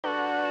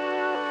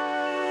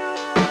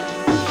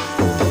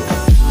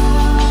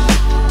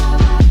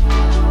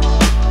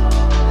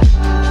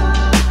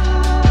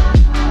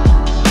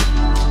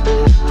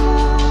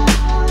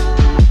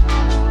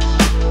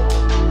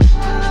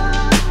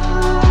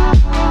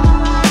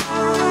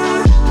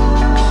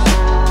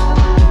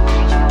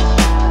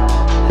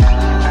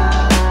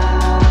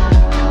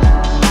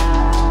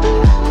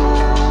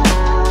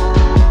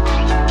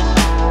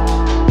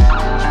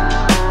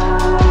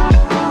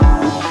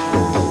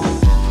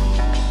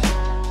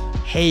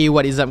Hey,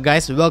 what is up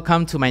guys?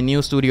 Welcome to my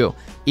new studio.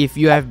 If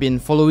you have been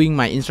following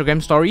my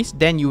Instagram stories,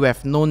 then you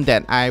have known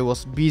that I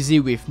was busy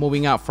with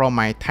moving out from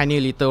my tiny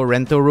little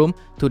rental room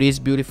to this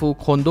beautiful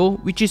condo,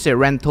 which is a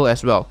rental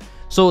as well.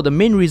 So the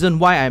main reason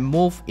why I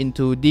moved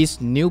into this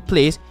new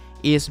place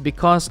is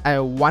because I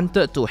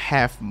wanted to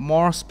have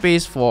more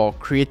space for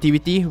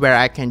creativity where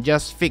I can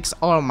just fix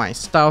all of my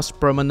stuffs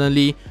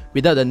permanently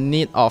without the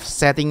need of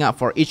setting up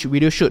for each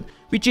video shoot,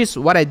 which is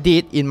what I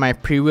did in my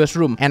previous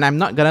room. And I'm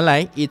not gonna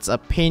lie, it's a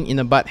pain in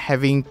the butt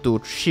having to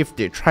shift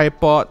the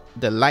tripod,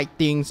 the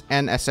lightings,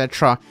 and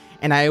etc.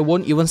 And I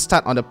won't even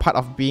start on the part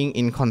of being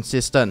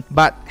inconsistent.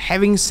 But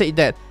having said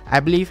that, I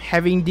believe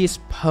having this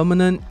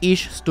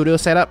permanent-ish studio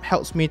setup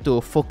helps me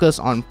to focus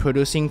on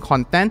producing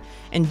content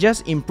and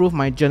just improve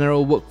my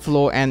general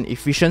workflow and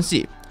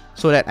efficiency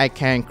so that I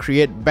can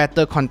create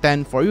better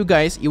content for you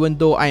guys even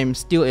though I am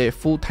still a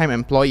full-time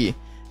employee.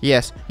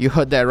 Yes, you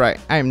heard that right.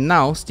 I am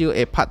now still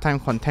a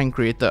part-time content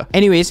creator.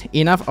 Anyways,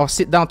 enough of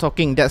sit-down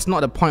talking. That's not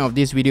the point of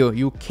this video.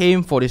 You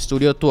came for the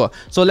studio tour.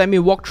 So let me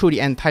walk through the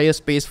entire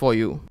space for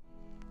you.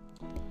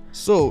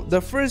 So the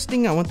first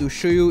thing I want to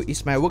show you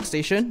is my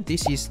workstation.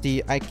 This is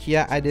the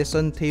IKEA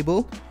Edison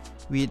table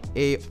with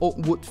a oak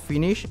wood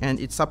finish, and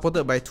it's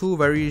supported by two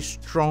very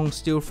strong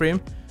steel frame,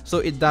 so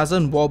it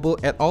doesn't wobble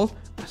at all.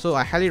 So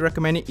I highly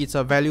recommend it. It's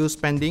a value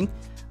spending,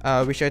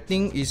 which I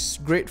think is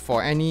great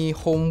for any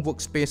home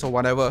workspace or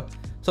whatever.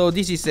 So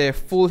this is a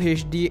full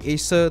HD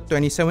Acer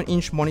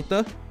 27-inch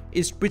monitor.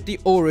 It's pretty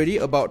old already,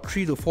 about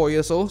 3 to 4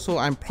 years old, so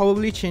I'm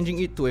probably changing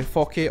it to a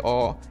 4K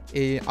or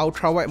a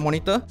ultra wide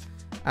monitor.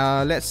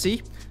 Let's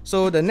see.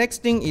 So the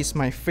next thing is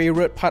my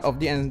favorite part of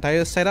the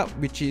entire setup,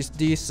 which is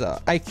this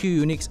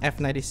IQ Unix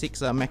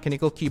F96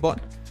 mechanical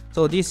keyboard.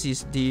 So this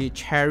is the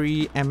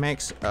Cherry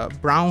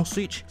MX brown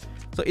switch.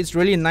 So it's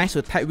really nice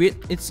to type with.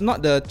 It's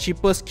not the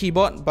cheapest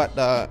keyboard, but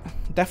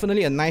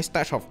definitely a nice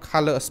touch of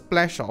color, a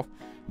splash of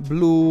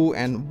blue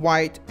and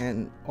white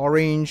and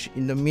orange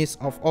in the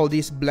midst of all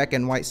these black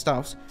and white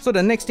stuffs. So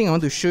the next thing I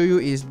want to show you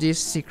is this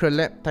Secret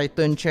Lab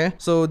Titan chair.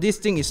 So this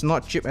thing is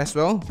not cheap as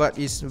well, but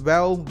it's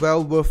well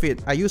worth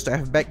it. I used to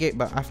have backache,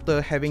 but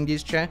after having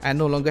this chair, I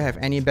no longer have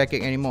any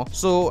backache anymore.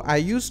 So I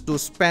used to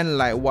spend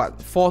like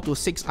what, 4 to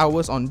 6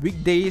 hours on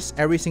weekdays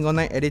every single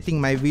night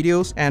editing my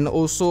videos, and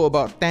also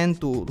about 10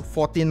 to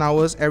 14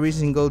 hours every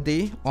single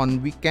day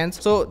on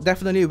weekends. So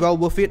definitely well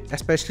worth it,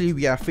 especially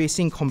we are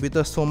facing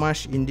computers so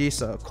much in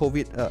this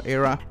COVID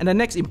era. And the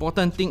next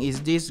important thing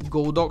is this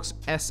Godox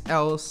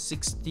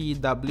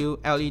SL60W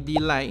LED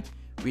light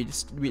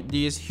with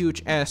this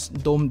huge ass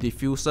dome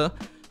diffuser.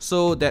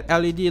 So that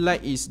LED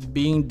light is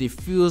being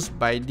diffused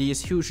by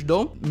this huge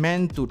dome,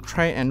 meant to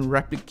try and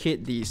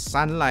replicate the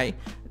sunlight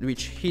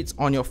which hits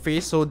on your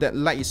face, so that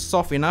light is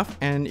soft enough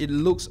and it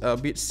looks a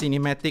bit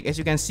cinematic. As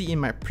you can see in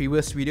my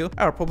previous video,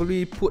 I'll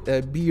probably put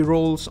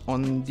B-rolls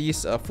on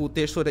this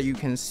footage so that you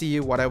can see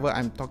whatever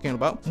I'm talking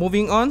about.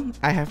 Moving on,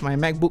 I have my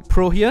MacBook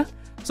Pro here.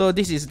 So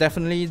this is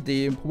definitely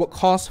the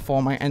workhorse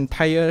for my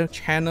entire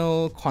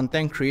channel,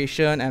 content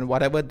creation, and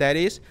whatever that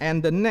is.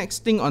 And the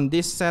next thing on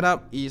this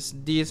setup is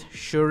this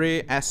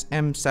Shure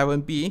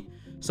SM7B.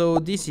 So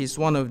this is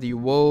one of the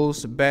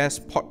world's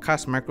best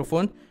podcast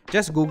microphone.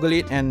 Just Google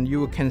it and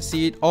you can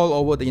see it all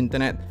over the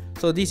internet.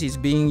 So this is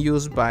being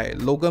used by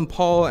Logan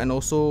Paul and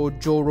also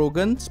Joe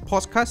Rogan's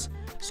podcast.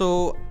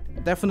 So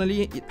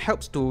definitely it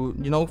helps to,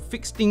 you know,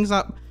 fix things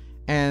up,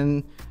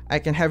 and I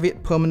can have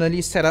it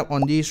permanently set up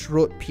on this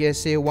Rode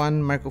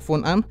PSA-1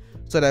 microphone arm,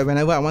 so that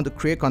whenever I want to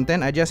create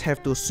content, I just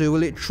have to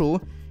swivel it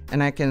through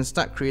and I can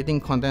start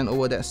creating content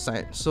over that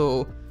side.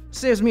 So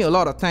saves me a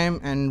lot of time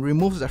and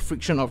removes the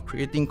friction of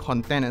creating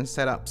content and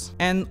setups.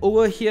 And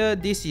over here,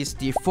 this is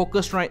the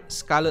Focusrite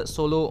Scarlett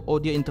Solo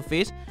audio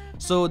interface.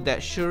 So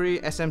that Shure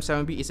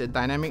SM7B is a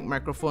dynamic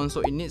microphone, so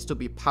it needs to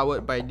be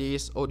powered by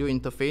this audio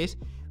interface,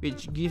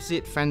 which gives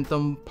it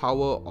phantom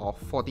power of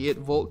 48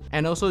 volt.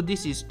 And also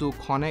this is to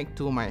connect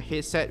to my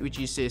headset, which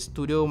is a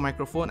studio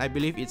microphone. I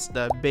believe it's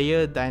the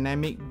Bayer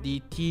Dynamic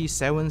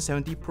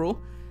DT770 Pro,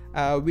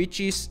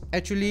 which is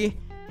actually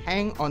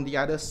hang on the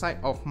other side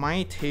of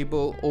my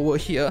table over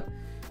here.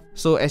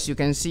 So as you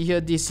can see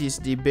here, this is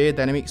the Bayer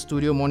Dynamic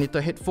Studio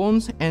Monitor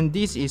headphones, and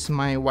this is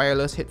my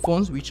wireless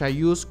headphones, which I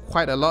use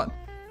quite a lot.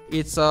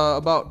 It's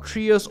about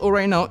 3 years old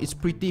right now. It's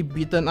pretty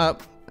beaten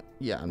up.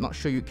 Yeah, I'm not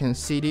sure you can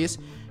see this.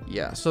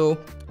 Yeah, so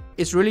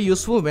it's really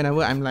useful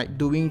whenever I'm like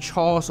doing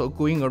chores or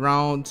going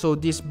around. So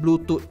this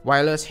Bluetooth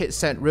wireless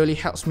headset really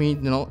helps me,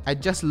 you know. I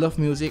just love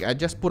music. I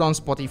just put on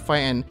Spotify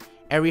and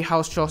every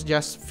house chores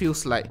just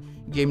feels like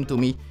game to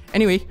me.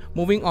 Anyway,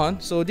 moving on.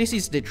 So this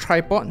is the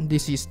tripod.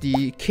 This is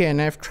the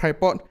K&F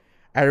tripod.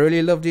 I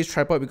really love this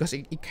tripod because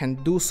it can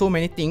do so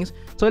many things.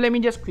 So let me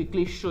just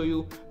quickly show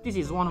you. This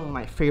is one of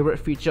my favorite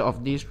features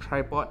of this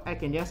tripod. I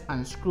can just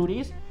unscrew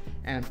this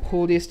and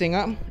pull this thing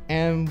up,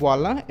 and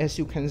voila, as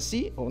you can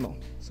see. Oh no,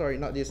 sorry,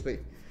 not this way.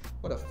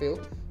 What a fail.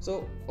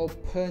 So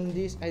open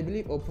this, I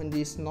believe open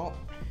this knob,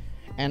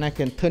 and I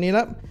can turn it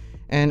up.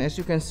 And as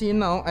you can see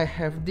now, I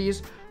have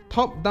this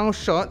top down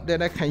shot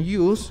that I can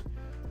use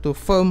to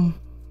film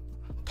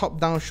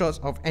top-down shots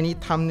of any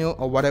thumbnail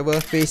or whatever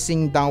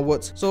facing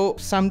downwards. So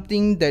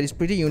something that is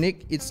pretty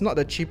unique. It's not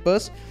the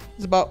cheapest.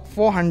 It's about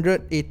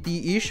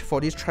 480-ish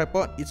for this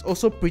tripod. It's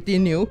also pretty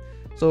new.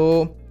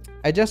 So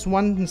I just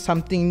want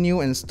something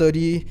new and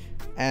sturdy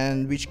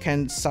and which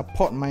can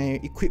support my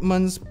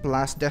equipments,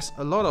 plus there's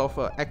a lot of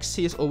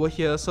axes over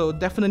here, so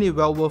definitely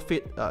well worth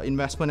it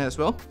investment as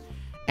well.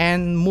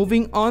 And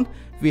moving on,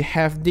 we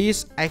have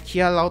this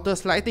IKEA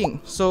Lotus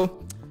lighting.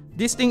 So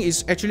this thing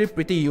is actually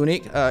pretty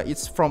unique.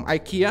 It's from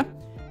IKEA,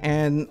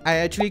 and I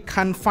actually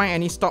can't find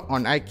any stock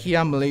on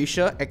IKEA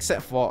Malaysia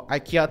except for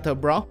IKEA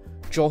Tebrau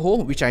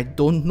Johor, which I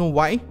don't know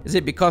why. Is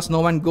it because no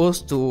one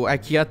goes to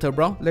IKEA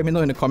Tebrau? Let me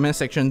know in the comment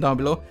section down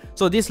below.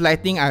 So this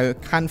lighting, I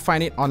can't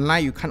find it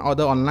online. You can't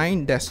order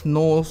online. There's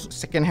no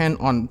secondhand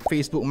on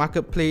Facebook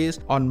Marketplace,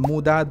 on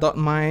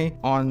muda.my,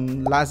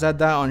 on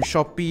Lazada, on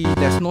Shopee.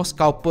 There's no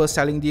scalper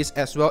selling this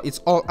as well. It's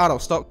all out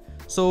of stock.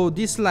 So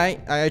this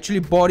light, I actually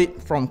bought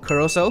it from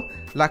Carousel.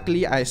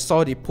 Luckily, I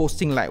saw the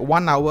posting like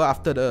 1 hour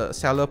after the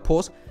seller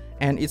post.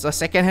 And it's a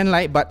second-hand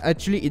light, but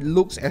actually it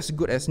looks as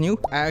good as new.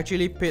 I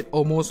actually paid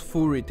almost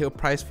full retail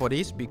price for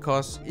this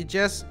because it's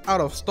just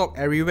out of stock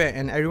everywhere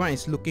and everyone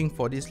is looking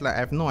for this light. I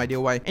have no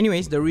idea why.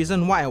 Anyways, the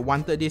reason why I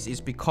wanted this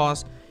is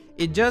because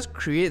it just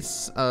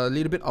creates a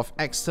little bit of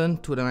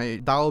accent to my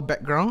dial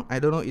background. I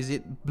don't know, is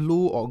it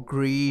blue or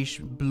grayish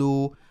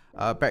blue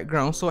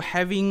background? So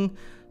having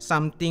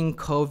something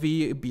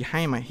curvy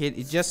behind my head,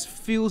 it just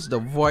fills the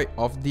void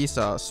of this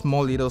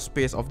small little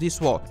space of this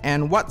wall.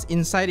 And what's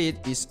inside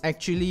it is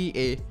actually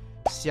a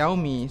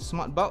Xiaomi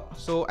smart bulb,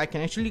 so I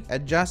can actually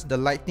adjust the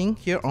lighting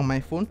here on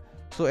my phone.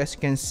 So as you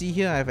can see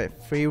here, I have a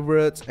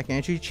favorites. I can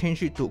actually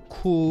change it to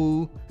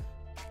cool,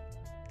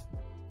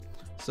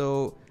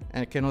 so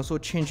I can also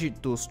change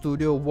it to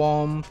studio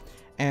warm,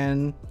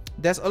 and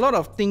there's a lot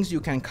of things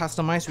you can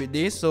customize with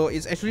this. So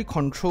it's actually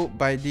controlled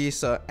by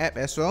this app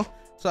as well.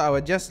 So I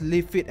will just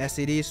leave it as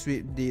it is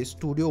with the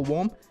studio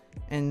warm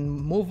and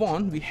move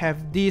on. We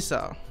have this,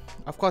 of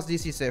course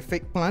this is a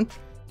fake plant.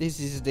 This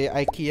is the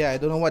IKEA, I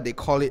don't know what they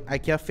call it,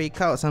 IKEA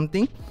Fake or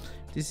something.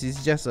 This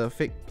is just a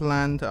fake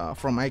plant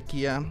from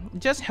IKEA.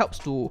 It just helps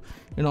to,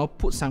 you know,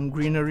 put some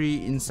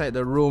greenery inside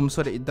the room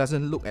so that it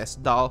doesn't look as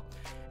dull.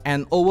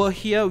 And over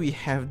here we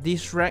have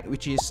this rack,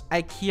 which is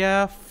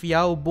IKEA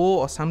Fialbo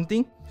or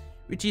something,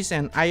 which is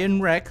an iron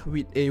rack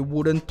with a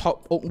wooden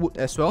top, oak wood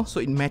as well.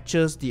 So it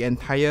matches the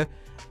entire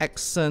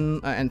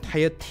accent,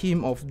 entire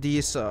theme of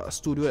this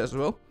studio as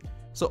well.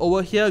 So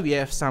over here we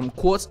have some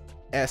quotes,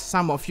 as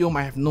some of you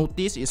might have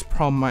noticed, is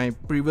from my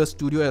previous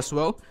studio as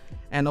well.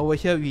 And over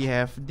here we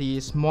have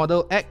this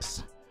Model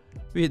X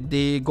with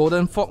the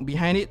golden fork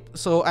behind it.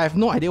 So I have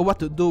no idea what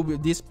to do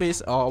with this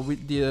space or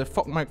with the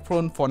fork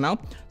microphone for now,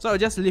 so I'll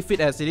just leave it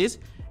as it is.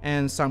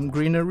 And some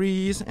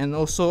greeneries, and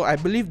also I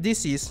believe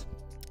this is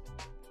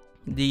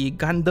the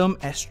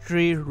Gundam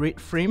Astray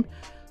red frame.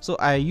 So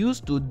I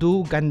used to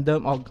do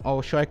Gundam,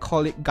 or should I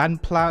call it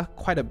Gunpla,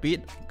 quite a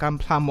bit,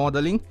 Gunpla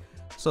modeling.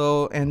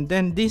 So, and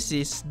then this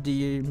is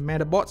the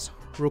Metabots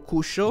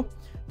Rokusho.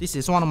 This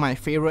is one of my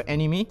favorite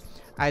anime.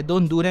 I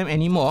don't do them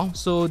anymore,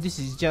 so this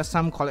is just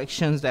some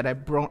collections that I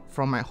brought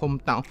from my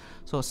hometown.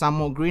 So some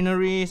more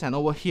greeneries, and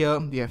over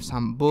here we have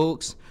some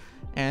books,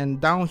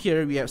 and down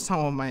here we have some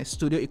of my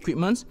studio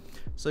equipments.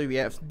 So we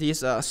have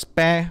these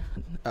spare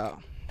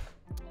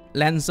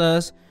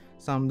lenses,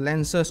 some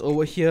lenses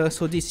over here.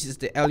 So this is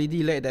the LED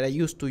light that I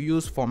used to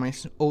use for my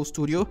old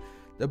studio,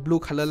 the blue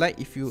color light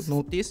if you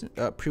noticed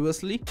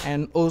previously.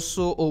 And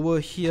also over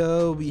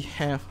here we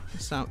have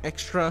some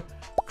extra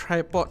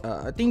tripod.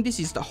 I think this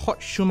is the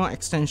hot Shuma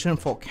extension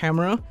for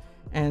camera,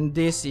 and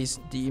this is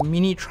the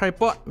mini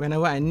tripod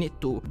whenever I need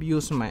to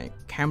use my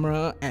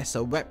camera as a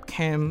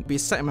webcam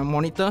beside my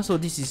monitor. So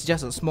this is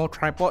just a small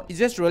tripod. It's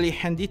just really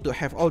handy to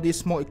have all these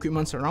small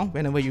equipments around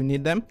whenever you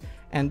need them.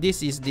 And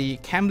this is the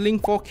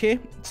Camlink 4K,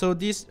 so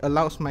this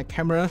allows my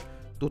camera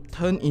to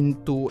turn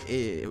into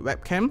a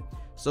webcam.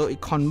 So it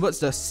converts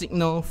the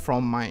signal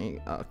from my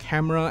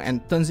camera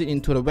and turns it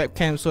into the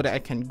webcam so that I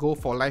can go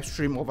for live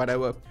stream or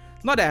whatever.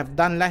 Not that I've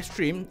done live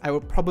stream, I will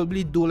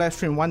probably do live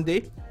stream one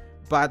day,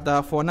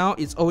 but for now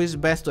it's always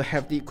best to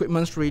have the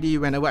equipment ready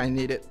whenever I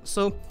need it.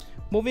 So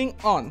moving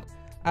on,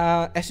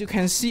 as you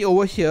can see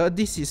over here,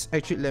 this is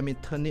actually, let me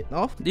turn it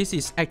off. This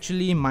is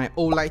actually my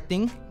old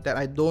lighting that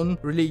I don't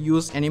really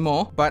use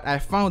anymore, but I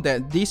found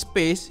that this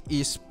space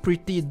is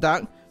pretty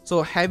dark.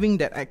 So having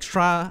that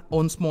extra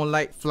own small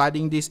light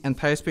flooding this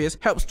entire space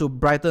helps to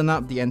brighten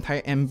up the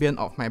entire ambient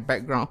of my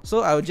background.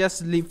 So I'll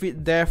just leave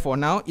it there for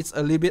now. It's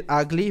a little bit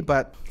ugly,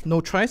 but no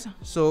choice.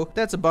 So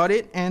that's about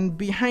it. And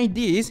behind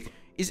this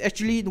is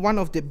actually one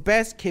of the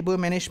best cable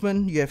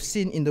management you have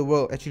seen in the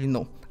world. Actually,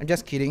 no, I'm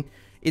just kidding.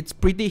 It's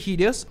pretty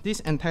hideous. This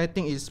entire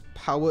thing is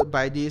powered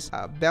by this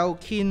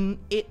Belkin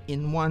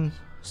 8-in-1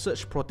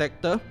 surge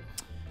protector.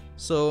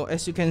 So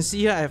as you can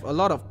see here, I have a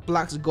lot of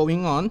plugs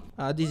going on.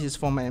 This is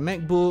for my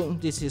MacBook,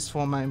 this is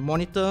for my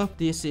monitor,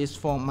 this is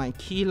for my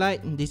key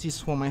light, this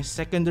is for my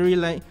secondary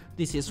light,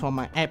 this is for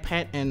my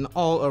iPad and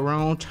all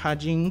around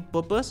charging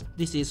purpose.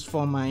 This is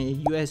for my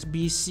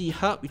USB-C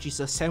hub, which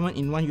is a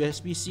 7-in-1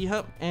 USB-C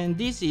hub, and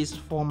this is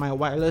for my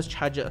wireless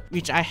charger,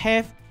 which I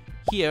have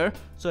here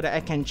so that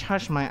I can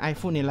charge my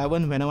iPhone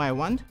 11 whenever I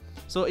want.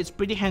 So it's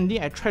pretty handy.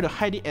 I try to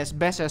hide it as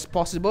best as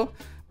possible,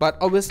 but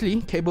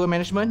obviously cable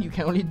management, you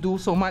can only do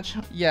so much.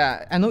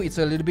 Yeah, I know it's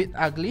a little bit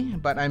ugly,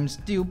 but I'm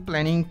still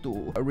planning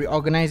to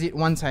reorganize it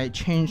once I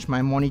change my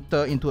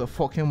monitor into a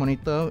 4K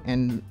monitor,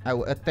 and I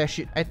will attach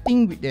it, I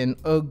think, with an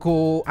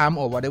ergo arm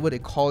or whatever they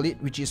call it,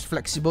 which is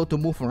flexible to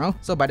move around.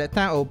 So by that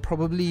time, I'll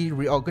probably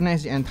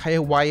reorganize the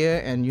entire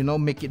wire and, you know,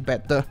 make it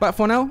better. But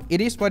for now,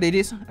 it is what it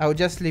is. I'll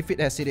just leave it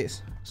as it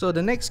is. So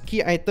the next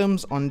key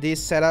items on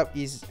this setup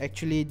is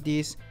actually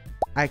this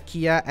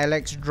IKEA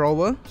LX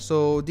drawer.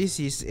 So this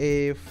is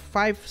a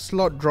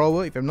 5-slot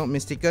drawer, if I'm not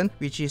mistaken,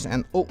 which is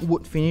an oak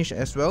wood finish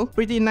as well.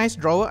 Pretty nice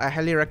drawer. I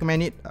highly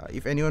recommend it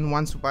if anyone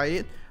wants to buy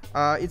it.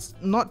 It's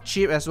not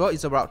cheap as well.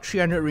 It's about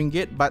 300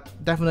 ringgit, but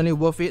definitely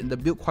worth it. The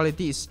build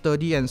quality is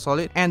sturdy and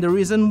solid. And the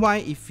reason why,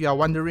 if you are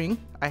wondering,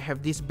 I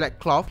have this black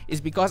cloth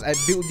is because I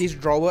built this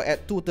drawer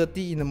at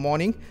 2:30 in the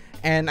morning,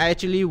 and I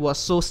actually was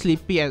so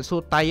sleepy and so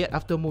tired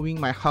after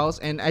moving my house,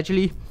 and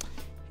actually,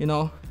 you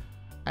know,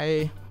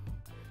 I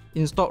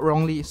installed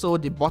wrongly, so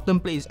the bottom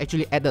plate is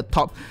actually at the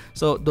top.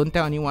 So don't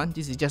tell anyone,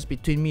 this is just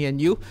between me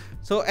and you.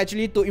 So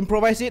actually, to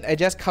improvise it, I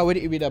just covered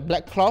it with a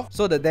black cloth,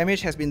 so the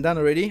damage has been done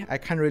already. I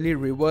can't really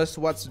reverse.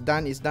 What's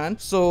done is done.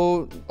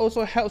 So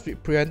also helps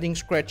with preventing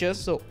scratches,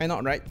 so why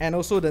not, right? And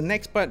also the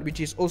next part,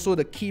 which is also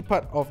the key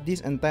part of this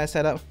entire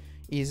setup,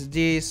 is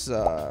this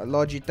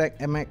Logitech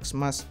MX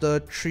Master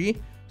 3.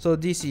 So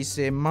this is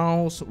a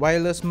mouse,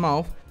 wireless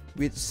mouse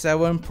with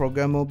 7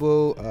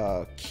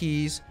 programmable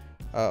keys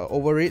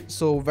over it.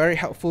 So very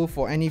helpful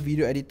for any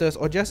video editors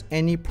or just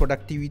any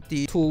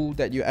productivity tool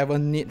that you ever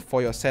need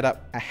for your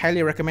setup. I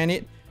highly recommend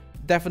it.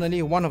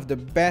 Definitely one of the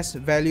best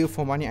value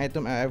for money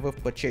item I ever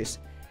purchased.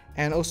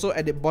 And also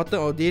at the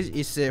bottom of this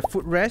is a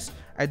footrest.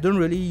 I don't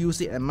really use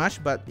it as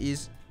much, but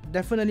it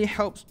definitely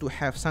helps to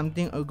have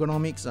something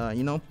ergonomics.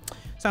 You know,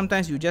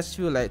 sometimes you just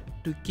feel like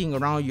tweaking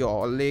around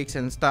your legs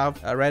and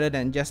stuff rather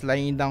than just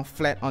lying down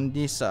flat on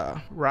this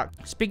rug.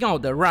 Speaking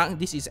of the rug,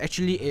 this is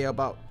actually a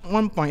about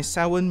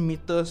 1.7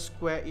 meter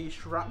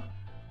square-ish rug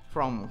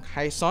from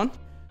Kaison.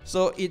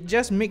 So it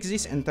just makes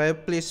this entire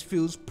place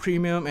feels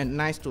premium and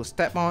nice to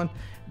step on.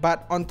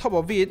 But on top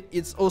of it,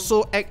 it's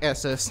also act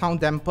as a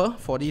sound damper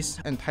for this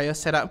entire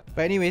setup.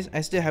 But anyways,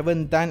 I still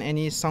haven't done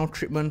any sound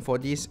treatment for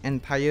this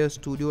entire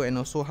studio and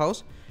also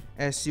house.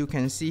 As you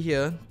can see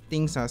here,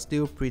 things are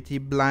still pretty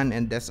blunt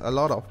and there's a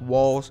lot of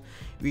walls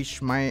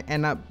which might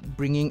end up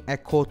bringing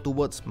echo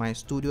towards my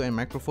studio and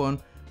microphone.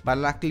 But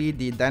luckily,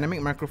 the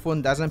dynamic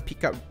microphone doesn't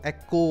pick up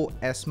echo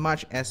as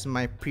much as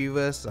my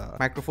previous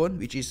microphone,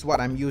 which is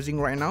what I'm using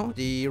right now,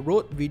 the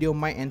Rode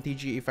VideoMic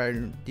NTG, if I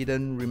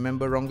didn't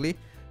remember wrongly.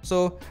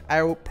 So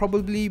I will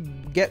probably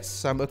get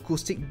some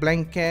acoustic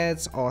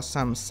blankets or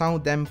some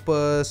sound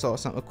dampers or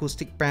some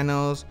acoustic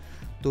panels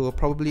to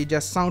probably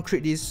just sound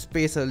treat this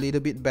space a little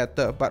bit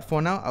better. But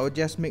for now, I will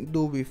just make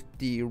do with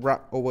the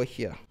rug over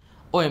here.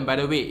 Oh, and by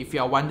the way, if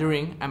you are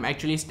wondering, I'm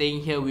actually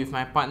staying here with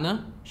my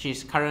partner.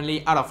 She's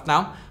currently out of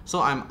town,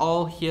 so I'm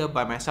all here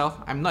by myself.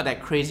 I'm not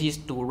that crazy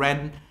to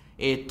rent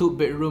a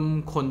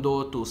 2-bedroom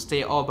condo to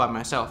stay all by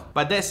myself.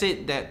 But that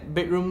said, that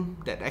bedroom,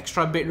 that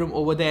extra bedroom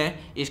over there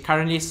is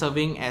currently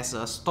serving as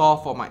a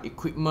store for my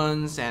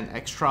equipments and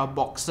extra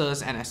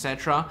boxes and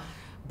etc.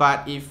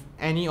 But if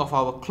any of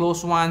our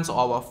close ones or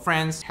our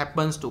friends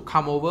happens to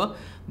come over,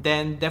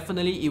 then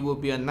definitely it will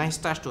be a nice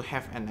touch to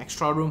have an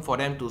extra room for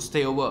them to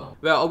stay over.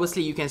 Well,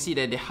 obviously you can see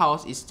that the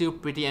house is still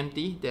pretty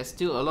empty. There's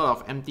still a lot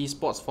of empty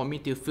spots for me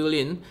to fill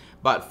in.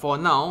 But for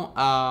now,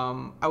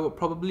 I will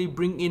probably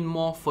bring in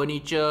more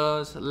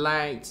furniture,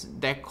 lights,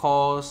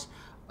 decors,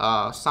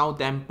 sound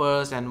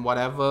dampers and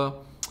whatever.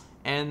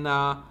 And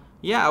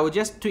yeah, I will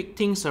just tweak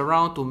things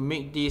around to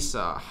make this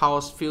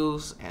house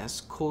feels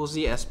as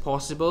cozy as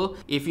possible.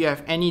 If you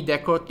have any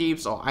decor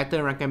tips or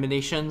item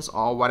recommendations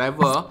or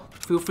whatever,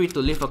 feel free to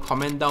leave a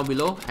comment down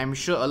below. I'm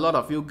sure a lot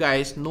of you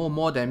guys know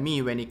more than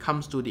me when it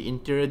comes to the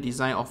interior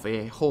design of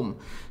a home.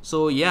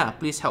 So yeah,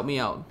 please help me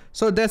out.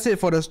 So that's it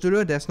for the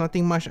studio. There's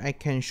nothing much I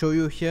can show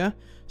you here.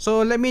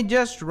 So let me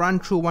just run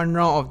through one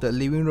round of the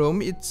living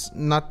room. It's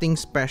nothing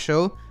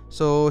special.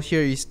 So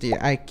here is the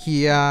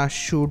IKEA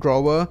shoe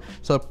drawer.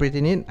 So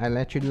pretty neat. I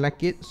actually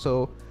like it.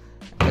 So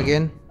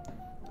again,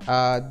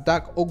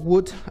 dark oak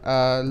wood.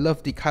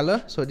 Love the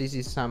color. So this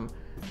is some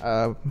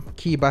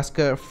key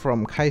basket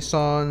from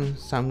Kaison.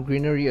 Some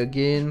greenery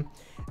again.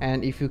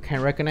 And if you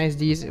can recognize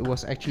this, it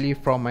was actually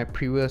from my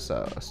previous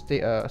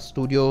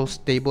studio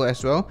stable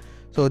as well.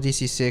 So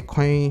this is a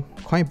coin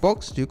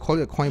box. Do you call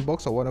it a coin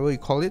box or whatever you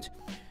call it?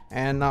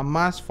 And a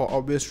mask for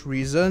obvious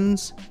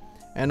reasons.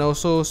 And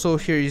also, so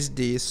here is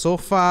the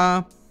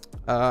sofa,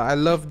 I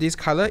love this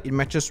color. It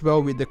matches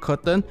well with the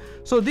curtain.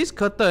 So this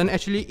curtain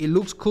actually, it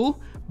looks cool,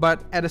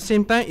 but at the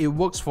same time it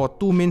works for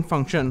two main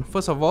functions.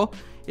 First of all,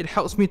 it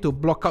helps me to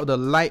block out the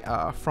light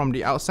from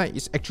the outside.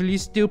 It's actually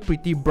still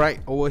pretty bright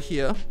over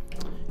here,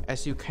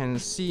 as you can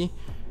see.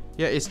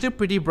 Yeah, it's still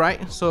pretty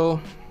bright.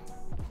 So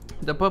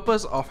the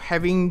purpose of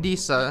having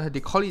this, they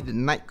call it the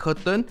night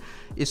curtain,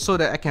 is so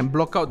that I can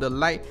block out the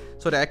light,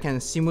 so that I can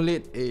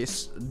simulate a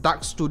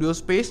dark studio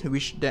space,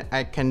 which that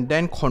I can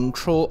then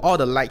control all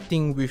the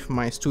lighting with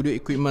my studio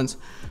equipment.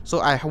 So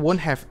I won't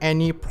have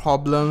any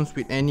problems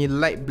with any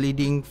light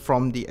bleeding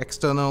from the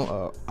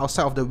external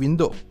outside of the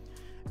window.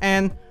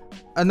 And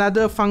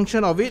another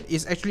function of it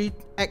is actually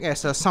act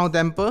as a sound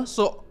damper.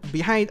 So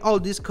behind all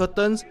these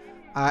curtains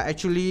are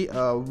actually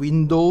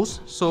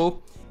windows.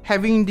 So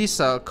having this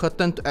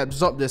curtain to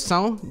absorb the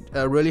sound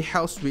really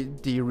helps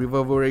with the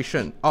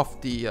reverberation of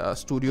the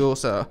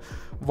studio's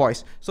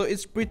voice. So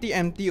it's pretty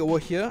empty over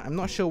here. I'm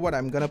not sure what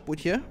I'm gonna put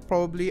here.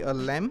 Probably a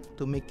lamp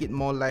to make it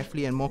more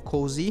lively and more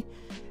cozy.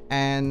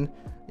 And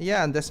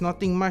yeah, there's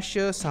nothing much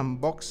here. Some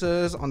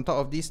boxes on top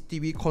of this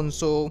TV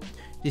console.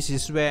 This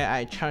is where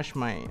I charge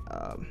my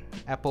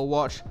Apple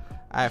Watch.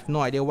 I have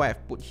no idea what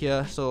I've put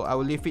here, so I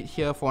will leave it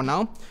here for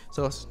now.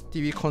 So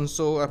TV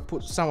console, I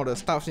put some of the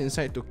stuffs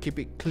inside to keep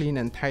it clean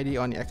and tidy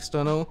on the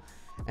external.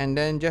 And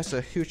then just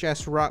a huge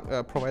ass rug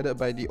provided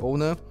by the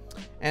owner.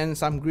 And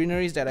some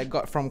greeneries that I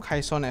got from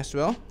Kaison as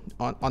well,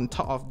 on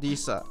top of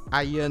this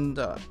iron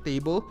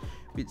table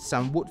with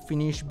some wood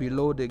finish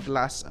below the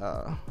glass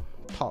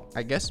top,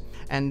 I guess.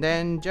 And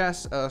then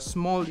just a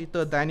small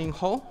little dining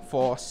hall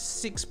for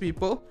 6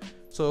 people.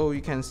 So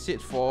you can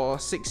sit for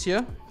 6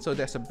 here. So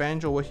there's a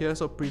bench over here,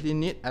 so pretty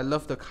neat. I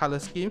love the color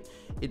scheme.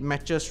 It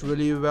matches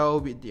really well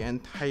with the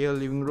entire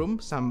living room.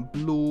 Some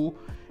blue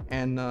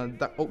and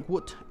dark oak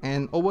wood.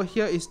 And over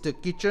here is the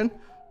kitchen.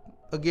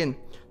 Again,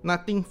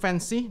 nothing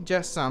fancy,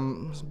 just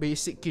some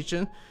basic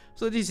kitchen.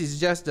 So this is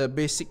just the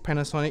basic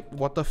Panasonic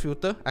water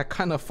filter. I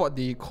can't afford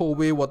the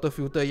Kobe water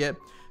filter yet,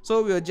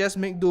 so we'll just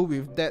make do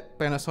with that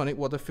Panasonic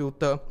water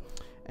filter.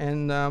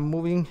 And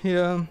moving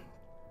here,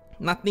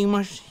 nothing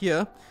much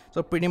here.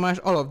 So pretty much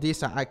all of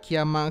these are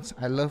IKEA mugs.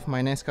 I love my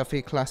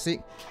Nescafe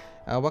Classic.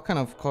 What kind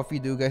of coffee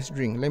do you guys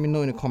drink? Let me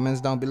know in the comments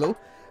down below.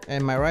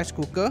 And my rice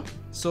cooker.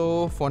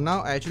 So for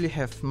now, I actually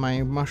have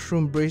my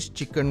mushroom braised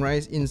chicken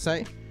rice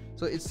inside.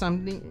 So it's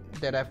something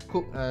that I've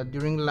cooked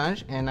during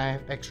lunch, and I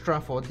have extra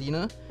for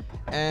dinner.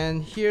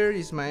 And here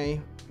is my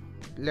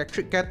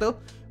electric kettle,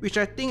 which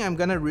I think I'm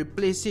gonna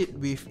replace it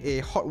with a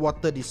hot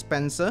water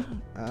dispenser.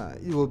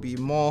 It will be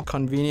more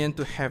convenient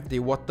to have the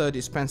water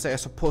dispenser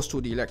as opposed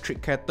to the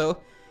electric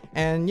kettle.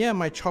 And yeah,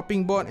 my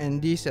chopping board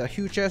and this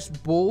huge ass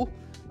bowl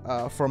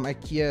from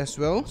IKEA as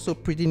well. So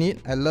pretty neat.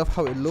 I love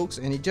how it looks,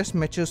 and it just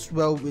matches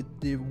well with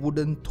the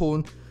wooden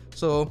tone.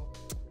 So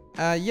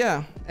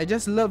yeah, I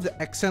just love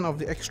the accent of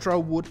the extra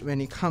wood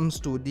when it comes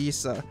to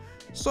this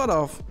sort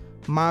of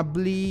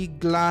marbly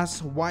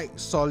glass white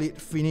solid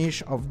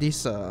finish of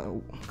this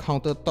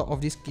countertop,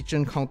 of this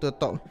kitchen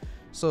countertop.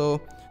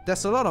 So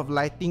there's a lot of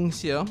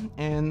lightings here,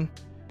 and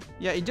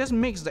yeah, it just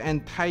makes the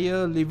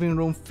entire living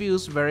room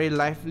feels very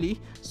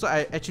lively. So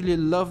I actually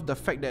love the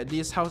fact that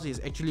this house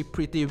is actually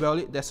pretty well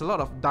lit. There's a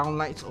lot of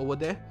downlights over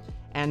there,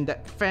 and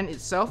that fan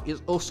itself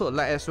is also a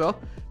light as well.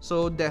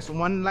 So there's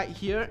one light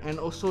here, and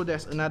also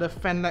there's another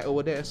fan light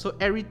over there. So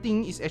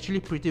everything is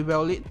actually pretty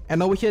well lit.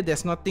 And over here,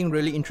 there's nothing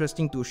really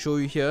interesting to show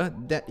you here.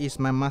 That is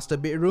my master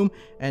bedroom,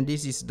 and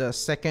this is the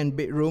second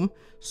bedroom.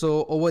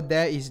 So over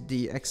there is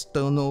the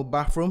external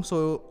bathroom.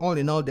 So all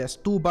in all, there's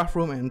 2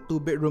 bathrooms and 2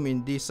 bedrooms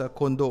in this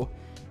condo.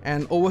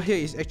 And over here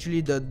is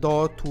actually the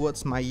door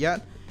towards my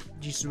yard,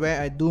 which is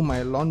where I do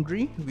my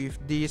laundry with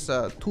this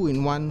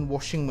 2-in-1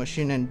 washing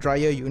machine and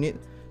dryer unit.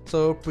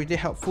 So pretty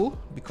helpful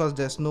because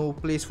there's no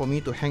place for me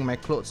to hang my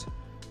clothes.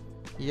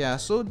 Yeah,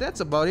 so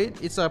that's about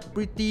it. It's a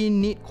pretty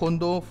neat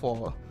condo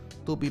for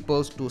 2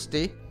 people to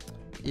stay.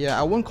 Yeah,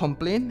 I won't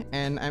complain,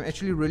 and I'm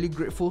actually really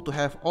grateful to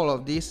have all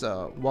of this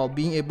while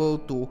being able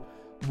to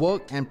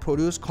work and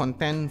produce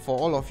content for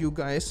all of you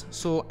guys.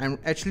 So I'm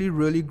actually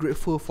really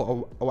grateful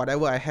for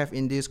whatever I have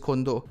in this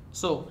condo.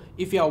 So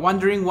if you are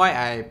wondering why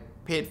I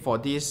paid for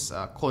this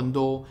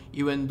condo,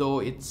 even though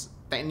it's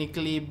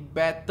technically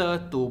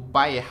better to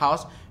buy a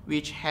house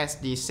which has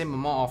the same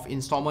amount of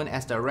installment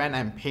as the rent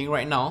I'm paying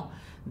right now,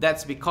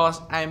 that's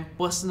because I'm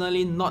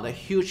personally not a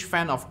huge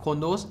fan of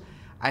condos.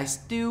 I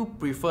still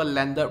prefer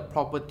landed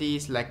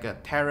properties like a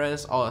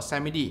terrace or a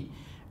semi-D.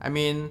 I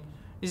mean,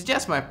 it's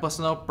just my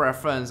personal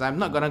preference. I'm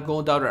not gonna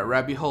go down that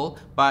rabbit hole.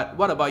 But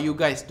what about you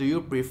guys? Do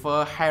you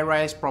prefer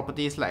high-rise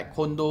properties like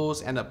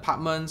condos and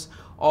apartments,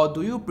 or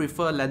do you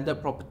prefer landed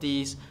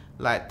properties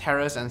like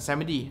terrace and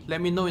semi-D? Let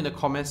me know in the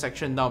comment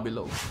section down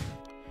below.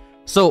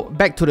 So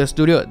back to the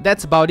studio,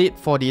 that's about it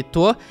for the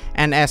tour,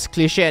 and as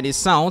cliche as it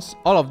sounds,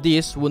 all of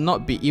this would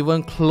not be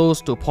even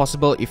close to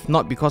possible if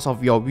not because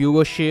of your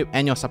viewership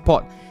and your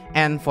support.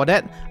 And for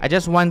that, I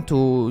just want to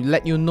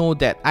let you know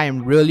that I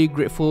am really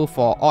grateful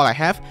for all I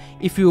have.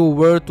 If you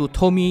were to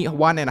tell me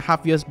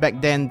 1.5 years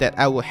back then that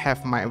I would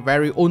have my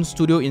very own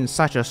studio in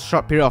such a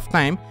short period of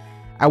time,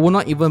 I would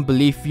not even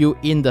believe you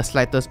in the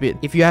slightest bit.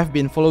 If you have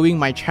been following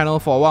my channel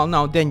for a while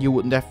now, then you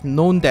would have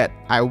known that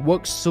I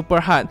worked super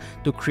hard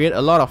to create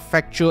a lot of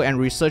factual and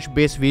research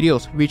based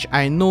videos, which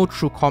I know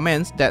through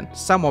comments that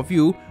some of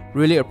you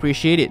really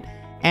appreciate it.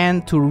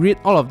 And to read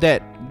all of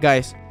that,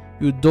 guys,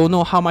 you don't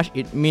know how much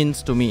it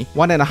means to me.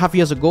 1.5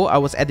 years ago, I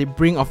was at the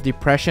brink of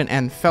depression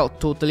and felt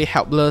totally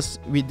helpless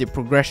with the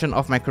progression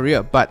of my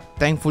career. But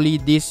thankfully,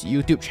 this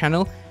YouTube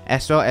channel,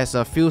 as well as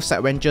a few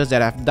side ventures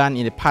that I've done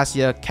in the past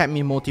year, kept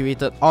me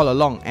motivated all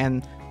along.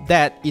 And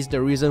that is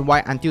the reason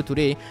why until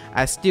today,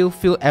 I still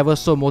feel ever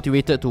so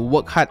motivated to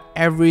work hard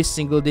every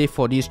single day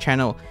for this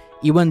channel,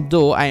 even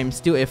though I am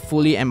still a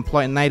fully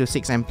employed 9 to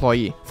 6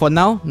 employee. For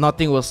now,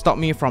 nothing will stop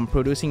me from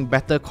producing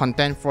better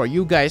content for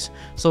you guys,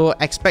 so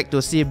expect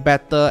to see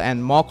better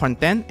and more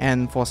content.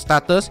 And for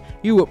starters,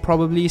 you will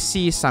probably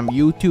see some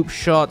YouTube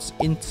shorts,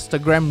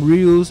 Instagram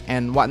reels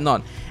and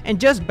whatnot, and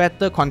just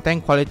better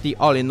content quality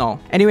all in all.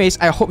 Anyways,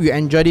 I hope you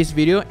enjoyed this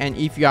video, and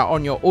if you are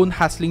on your own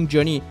hustling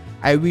journey,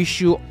 I wish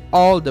you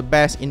all the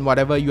best in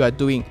whatever you are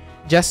doing.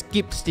 Just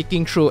keep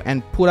sticking through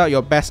and put out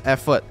your best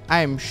effort.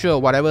 I am sure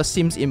whatever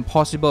seems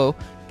impossible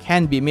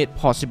can be made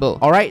possible.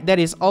 Alright, that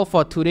is all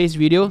for today's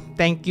video.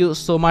 Thank you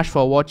so much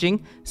for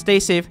watching. Stay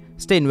safe,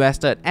 stay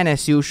invested, and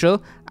as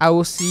usual, I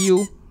will see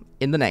you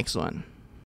in the next one.